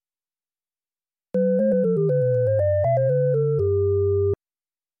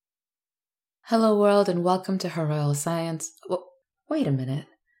Hello, world, and welcome to Her Royal Science. Well, wait a minute.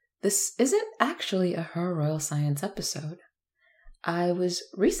 This isn't actually a Her Royal Science episode. I was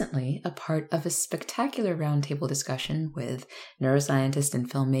recently a part of a spectacular roundtable discussion with neuroscientist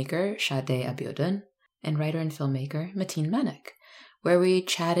and filmmaker Sade Abiodun and writer and filmmaker Mateen Manek, where we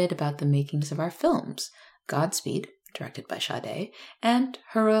chatted about the makings of our films, Godspeed, directed by Sade, and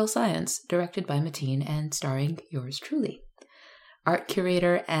Her Royal Science, directed by Mateen and starring yours truly. Art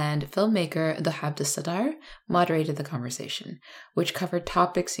curator and filmmaker Doha Abdussadar moderated the conversation, which covered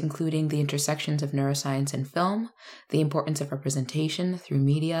topics including the intersections of neuroscience and film, the importance of representation through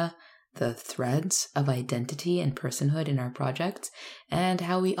media, the threads of identity and personhood in our projects, and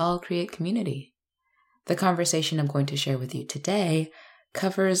how we all create community. The conversation I'm going to share with you today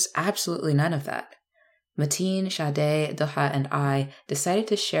covers absolutely none of that. Mateen, Sade, Doha, and I decided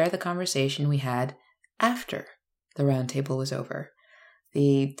to share the conversation we had after the roundtable was over.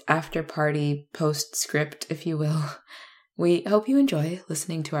 The after-party postscript, if you will. We hope you enjoy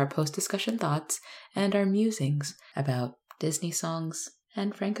listening to our post-discussion thoughts and our musings about Disney songs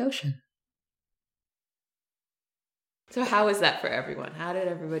and Frank Ocean. So how was that for everyone? How did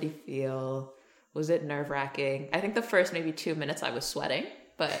everybody feel? Was it nerve-wracking? I think the first maybe 2 minutes I was sweating,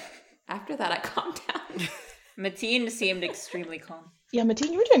 but after that I calmed down. Mateen seemed extremely calm. Yeah,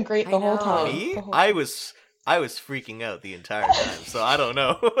 Mateen, you were doing great the whole time. Me? The whole I was freaking out the entire time, so I don't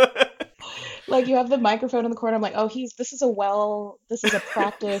know. Like, you have the microphone in the corner. I'm like, oh, this is a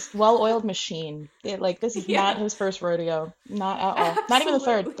practiced, well-oiled machine. This is not his first rodeo. Not at all. Absolutely. Not even the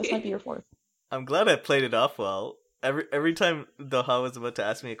third. This might be your fourth. I'm glad I played it off well. Every time Doha was about to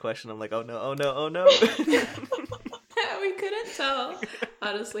ask me a question, I'm like, oh no, oh no, oh no. We couldn't tell.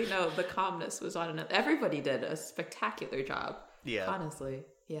 Honestly, no, the calmness was on another. Everybody did a spectacular job. Yeah. Honestly.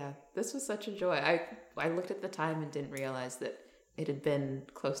 Yeah. This was such a joy. I looked at the time and didn't realize that it had been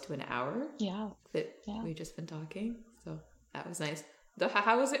close to an hour. Yeah. We'd just been talking. So that was nice.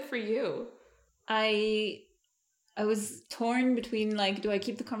 How was it for you? I was torn between do I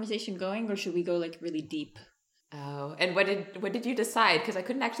keep the conversation going or should we go really deep? Oh, and what did you decide? Because I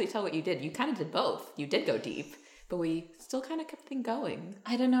couldn't actually tell what you did. You kind of did both. You did go deep, but we still kind of kept things going.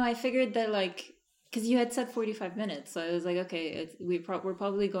 I don't know. I figured that because you had said 45 minutes, so I was like, okay, we're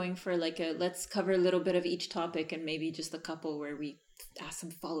probably going for let's cover a little bit of each topic and maybe just a couple where we ask some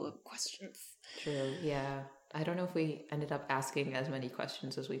follow-up questions. True. Yeah. I don't know if we ended up asking as many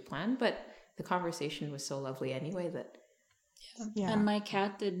questions as we planned, but the conversation was so lovely anyway that. Yeah. And my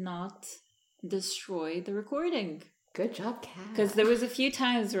cat did not destroy the recording. Good job, cat. Because there was a few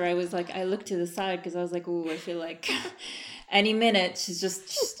times where I was I looked to the side because I was like, oh, I feel like any minute she's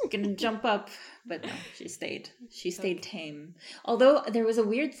just gonna jump up. But no, she stayed. She stayed tame. Although there was a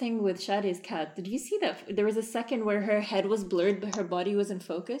weird thing with Sade's cat. Did you see that? There was a second where her head was blurred, but her body was in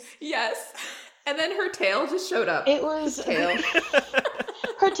focus. Yes. And then her tail just showed up. It was Tail.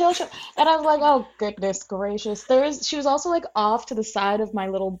 her tail show, and I was like, oh goodness gracious. She was also off to the side of my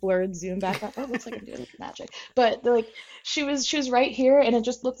little blurred zoom background. Oh, it looks like I'm doing magic. But she was right here, and it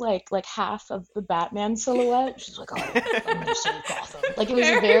just looked like half of the Batman silhouette. She's like, oh, I'm gonna save Gotham. It was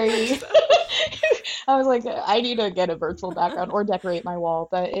very. I was like, I need to get a virtual background or decorate my wall,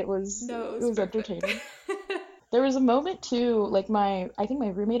 but it was entertaining. There was a moment too, I think my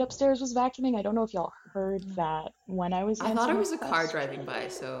roommate upstairs was vacuuming. I don't know if y'all heard that when I was I thought it was a answering car questions. driving by,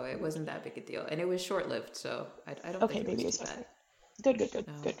 so it wasn't that big a deal. And it was short-lived, so I don't Okay, think it maybe was it's too bad. Good.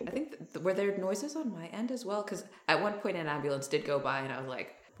 No. Good. I think, were there noises on my end as well? Because at one point an ambulance did go by, and I was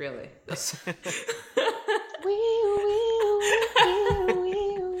like, really?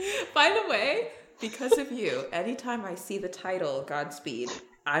 By the way, because of you, anytime I see the title Godspeed,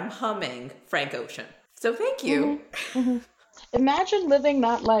 I'm humming Frank Ocean. So thank you. Mm-hmm. Imagine living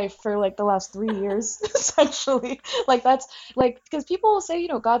that life for the last 3 years, essentially. That's because people will say,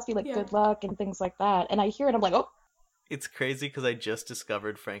 Godspeed, good luck and things like that. And I hear it, I'm like, oh. It's crazy because I just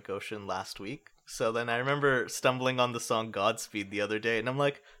discovered Frank Ocean last week. So then I remember stumbling on the song Godspeed the other day, and I'm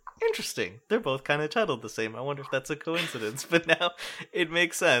like, interesting. They're both kind of titled the same. I wonder if that's a coincidence. But now it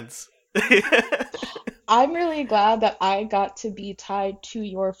makes sense. I'm really glad that I got to be tied to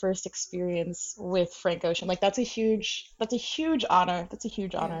your first experience with Frank Ocean. That's a huge honor. That's a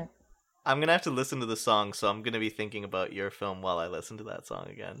huge honor. I'm going to have to listen to the song, so I'm going to be thinking about your film while I listen to that song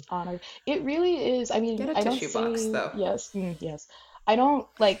again. Honor. It really is. I mean, Get a I don't tissue say, box, though. Yes. I don't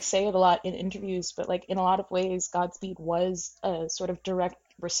say it a lot in interviews, but in a lot of ways, Godspeed was a sort of direct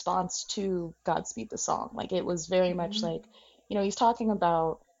response to Godspeed the song. It was very much he's talking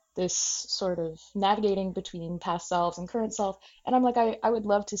about this sort of navigating between past selves and current self, and I'm I would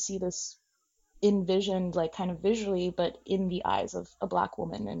love to see this envisioned like kind of visually, but in the eyes of a Black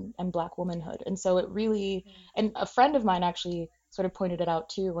woman and Black womanhood. And so it really, and a friend of mine actually sort of pointed it out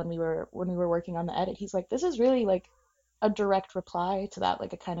too when we were working on the edit. He's like, this is really like a direct reply to that,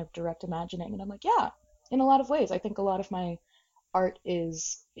 like a kind of direct imagining. And I'm like, yeah, in a lot of ways. I think a lot of my art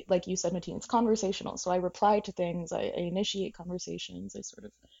is, like you said, Mateen, it's conversational. So I reply to things, I initiate conversations, I sort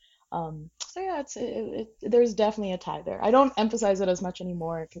of, so yeah, there's definitely a tie there. I don't emphasize it as much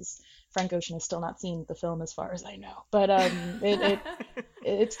anymore because Frank Ocean has still not seen the film as far as I know. But it's there.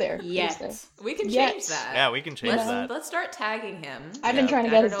 It's there. Yet. We can change Yet. that. Yeah, we can change that. Let's start tagging him. I've been trying to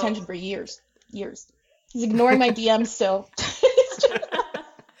I get don't his know. attention for years. He's ignoring my DMs still.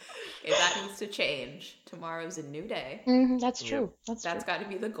 Okay, that needs to change. Tomorrow's a new day. That's true. That's got to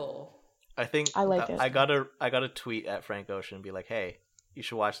be the goal. I think I like it. I gotta tweet at Frank Ocean and be like, hey, you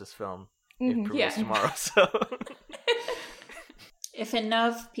should watch this film. It premieres Yeah. tomorrow. So If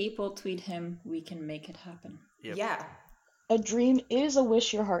enough people tweet him, we can make it happen. Yep. Yeah. A dream is a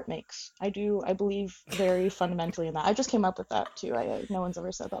wish your heart makes. I believe very fundamentally in that. I just came up with that too. No one's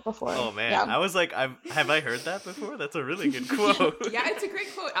ever said that before. oh man, Yeah. I was like, have I heard that before? That's a really good quote. Yeah, it's a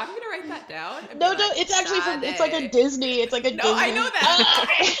great quote. I'm gonna write that down. and be No, like, it's actually from, it's like a Sade. Disney. It's like a No, Disney. I know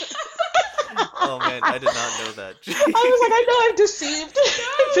that. Oh man, I did not know that. I was like, I know I'm deceived.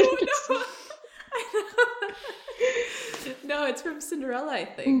 No. No, it's from Cinderella, I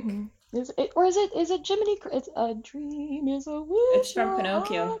think. Mhm. Is it Jiminy? It's a dream is a wish. It's from your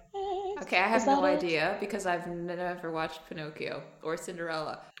Pinocchio. heart makes. Okay, I have Is that no it? idea because I've never watched Pinocchio or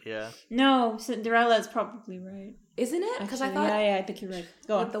Cinderella. Yeah. No, Cinderella is probably right. Isn't it? Because I Actually, thought yeah, I think you're right.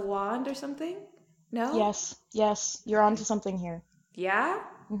 Go with on. the wand or something. No. Yes, you're onto something here. Yeah.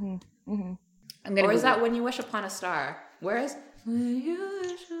 I'm gonna. Or is Google that it. When You Wish Upon a Star? Where's When You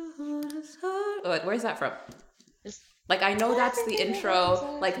Wish Upon a Star? Oh, wait, where's that from? Like I know that's the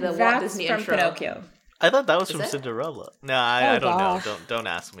intro, like the Walt That's Disney from intro. Pinocchio. I thought that was Is from it? Cinderella. No, I Oh, don't gosh. know. Don't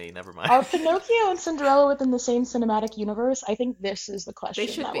ask me. Never mind. Are Pinocchio and Cinderella within the same cinematic universe? I think this is the question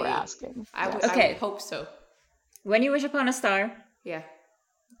should that be. we're asking. I would Okay. hope so. When You Wish Upon a Star. Yeah.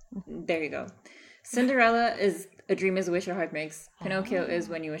 There you go. Cinderella is A Dream Is a Wish Your Heart Makes. Pinocchio is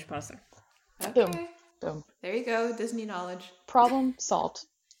When You Wish Upon a Star. Okay. Boom. Boom. There you go. Disney knowledge. Problem solved.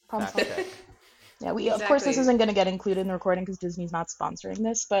 Problem Fact solved. check. Yeah, of course this Exactly. isn't going to get included in the recording because Disney's not sponsoring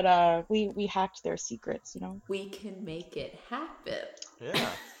this, but we hacked their secrets, you know. We can make it happen. Yeah.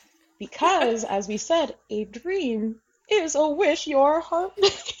 Because, as we said, a dream is a wish your heart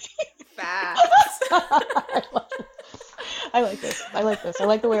makes. Facts. I like this. I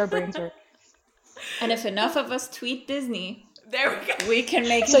like the way our brains work. And if enough of us tweet Disney, There we go. we can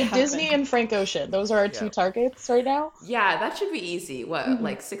make So it happen. Disney and Frank Ocean, those are our two targets right now. Yeah, that should be easy. What,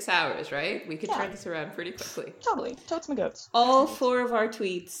 like 6 hours, right? We could Yeah. turn this around pretty quickly. Totally. Totes my goats. All 4 of our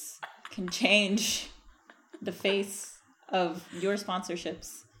tweets can change the face of your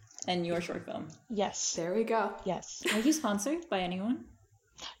sponsorships and your short film. Yes. There we go. Yes. Are you sponsored by anyone?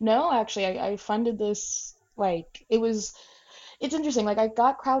 No, actually, I funded this, like, it's interesting, like, I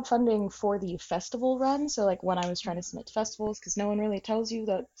got crowdfunding for the festival run, so, like, when I was trying to submit to festivals, because no one really tells you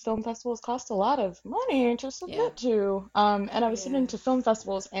that film festivals cost a lot of money to submit to, and I was submitting to film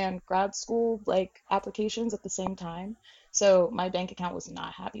festivals and grad school, like, applications at the same time, so my bank account was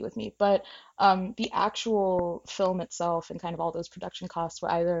not happy with me, but the actual film itself and kind of all those production costs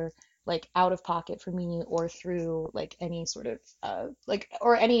were either like out of pocket for me or through like any sort of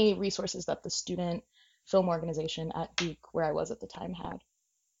or any resources that the student film organization at Duke where I was at the time had.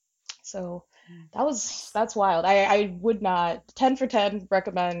 So that's wild. I would not 10 for 10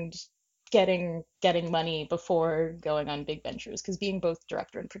 recommend getting money before going on big ventures because being both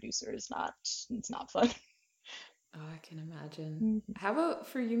director and producer is not fun. Oh, I can imagine. How about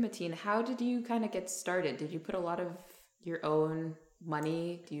for you, Mateen? How did you kind of get started? Did you put a lot of your own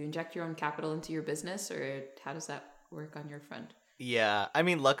money? Do you inject your own capital into your business, or how does that work on your front? Yeah, I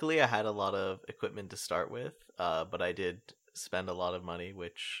mean, luckily I had a lot of equipment to start with, but I did spend a lot of money,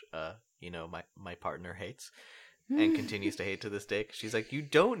 which, my partner hates and continues to hate to this day. 'Cause she's like, you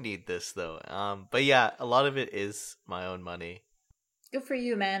don't need this, though. But yeah, a lot of it is my own money. Good for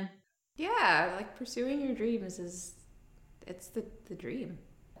you, man. Yeah, like pursuing your dreams it's the dream.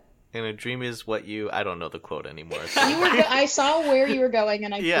 And a dream is what I don't know the quote anymore. I saw where you were going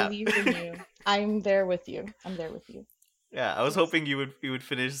and I Yeah. believed in you. I'm there with you. Yeah, I was hoping you would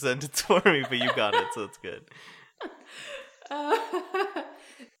finish the sentence for me, but you got it, so it's good.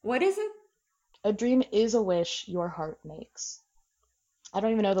 What is it? A dream is a wish your heart makes. I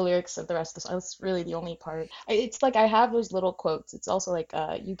don't even know the lyrics of the rest of this. That's really the only part. It's like I have those little quotes. It's also like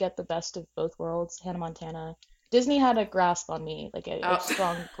you get the best of both worlds. Hannah Montana Disney had a grasp on me, like a Oh.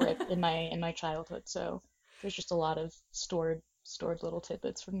 strong grip in my childhood. So there's just a lot of stored little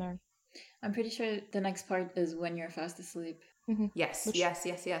tidbits from there. I'm pretty sure the next part is when you're fast asleep. Yes, Which- yes,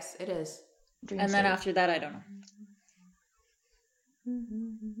 yes, yes, it is. Dream And then State. after that, I don't know.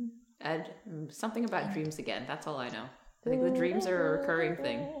 And something about dreams again. That's all I know. I think the dreams are a recurring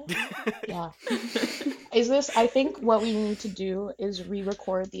thing. Yeah. I think what we need to do is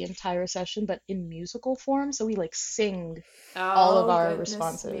re-record the entire session, but in musical form, so we like sing. All of our goodness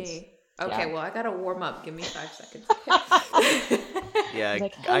responses. me. Okay, Yeah. well, I gotta warm up. Give me 5 seconds. Yeah,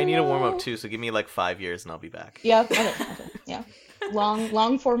 Like, I need to warm hello. up too, so give me like 5 years and I'll be back. Yeah, okay, yeah.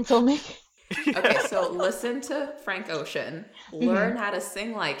 Long form filmmaking. Okay, so listen to Frank Ocean. Learn how to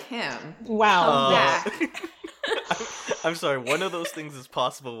sing like him. Wow. Come yes. back. I'm sorry, one of those things is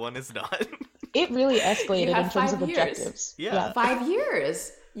possible, one is not. It really escalated You in have terms 5 of years. objectives. Yeah. 5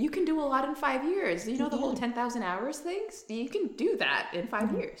 years. You can do a lot in 5 years. You know the whole 10,000 hours things? You can do that in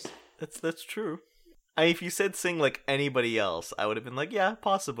 5 years. That's true. If you said sing like anybody else, I would have been like, yeah,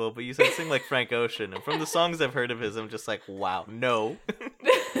 possible. But you said sing like Frank Ocean, and from the songs I've heard of his, I'm just like, wow, no.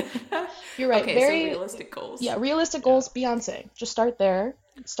 You're right. Okay, Very so realistic goals. yeah, realistic goals. Beyonce. Just start there.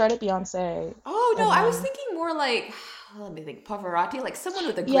 Start at Beyonce. Oh, no, And I was then- thinking more like, let me think, Pavarotti, like someone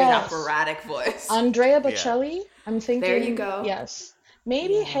with a great Yes. operatic voice. Andrea Bocelli. I'm thinking. There you go. Yes.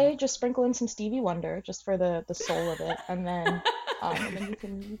 Maybe Yeah. hey, just sprinkle in some Stevie Wonder just for the soul of it, and then you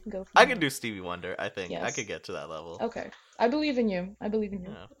can go. From I there. can do Stevie Wonder, I think. I Yes. could get to that level. Okay, I believe in you. I believe in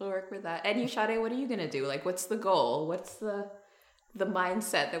you. Yeah. We'll work with that. And you, Sade, what are you gonna do? Like, what's the goal? What's the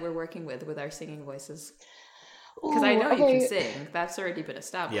mindset that we're working with our singing voices? Because I Ooh, know you okay. can sing. That's already been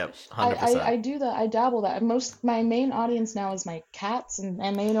established. Yep, I 100%. do that. I dabble that. My main audience now is my cats, and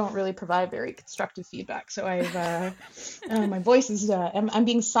they don't really provide very constructive feedback. So I've my voice is I'm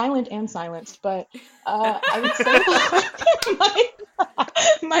being silent and silenced. But I would say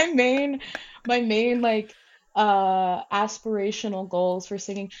my main like aspirational goals for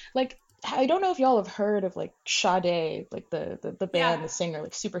singing, like, I don't know if y'all have heard of like Sade, like the band, Yeah. the singer,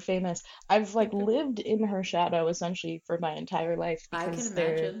 like super famous. I've like lived in her shadow essentially for my entire life I can because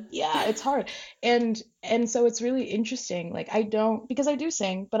imagine. yeah, it's hard. And so it's really interesting. Like because I do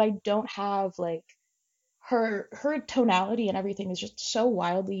sing, but I don't have like her tonality and everything is just so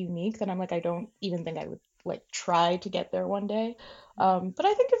wildly unique that I'm like, I don't even think I would like try to get there one day. But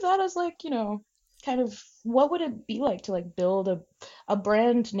I think of that as like, kind of what would it be like to like build a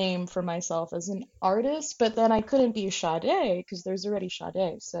brand name for myself as an artist, but then I couldn't be Sade because there's already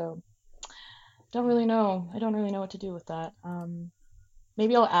Sade. So don't really know. I don't really know what to do with that.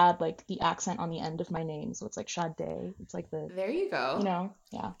 Maybe I'll add like the accent on the end of my name, so it's like Sade. It's like the There you go.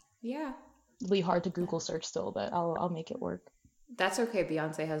 yeah, Yeah. really hard to Google search still, but I'll make it work. That's okay.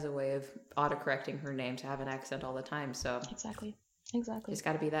 Beyonce has a way of autocorrecting her name to have an accent all the time. So Exactly. just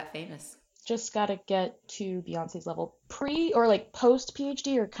got to be that famous. Just gotta get to Beyonce's level pre or like post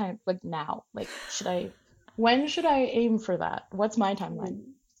PhD or kind of like now. Like when should I aim for that? What's my timeline?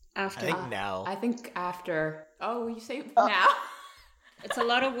 I After. think now. I think after. Oh, you say now? It's a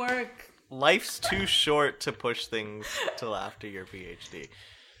lot of work. Life's too short to push things till after your PhD.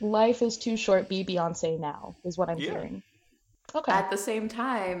 Life is too short, be Beyonce now, is what I'm Yeah. hearing. Okay. At the same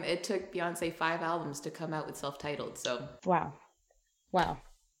time, it took Beyonce 5 albums to come out with self-titled. So Wow.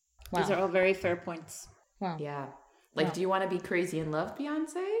 These are all very fair points. Wow. yeah, like, Wow. do you want to be crazy in love,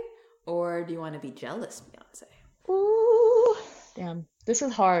 Beyonce, or do you want to be jealous, Beyonce? Ooh. Damn. This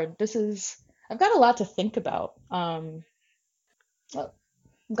is hard. I've got a lot to think about.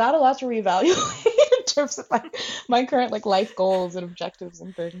 Got a lot to reevaluate in terms of my current like life goals and objectives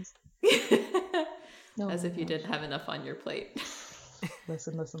and things. No, As if you didn't have enough on your plate.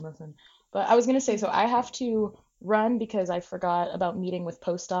 Listen. But I was gonna say, so I have to run because I forgot about meeting with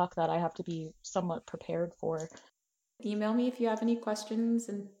postdoc that I have to be somewhat prepared for. Email me if you have any questions,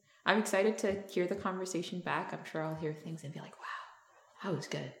 and I'm excited to hear the conversation back. I'm sure I'll hear things and be like, wow, that was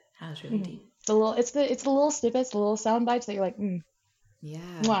good. That was really deep. It's the little snippets, the little sound bites that you're like, Yeah.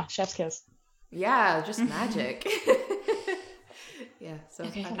 mwah, chef's kiss. Yeah, just magic. Yeah, so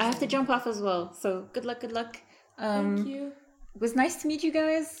Okay, I'm I have to excited. jump off as well. So good luck. Thank you. It was nice to meet you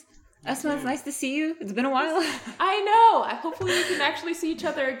guys. Esma, it's nice to see you. It's been a while. I know. Hopefully we can actually see each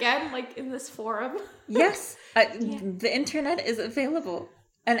other again, like in this forum. Yes, the internet is available,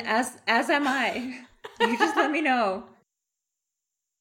 and as am I. You just let me know.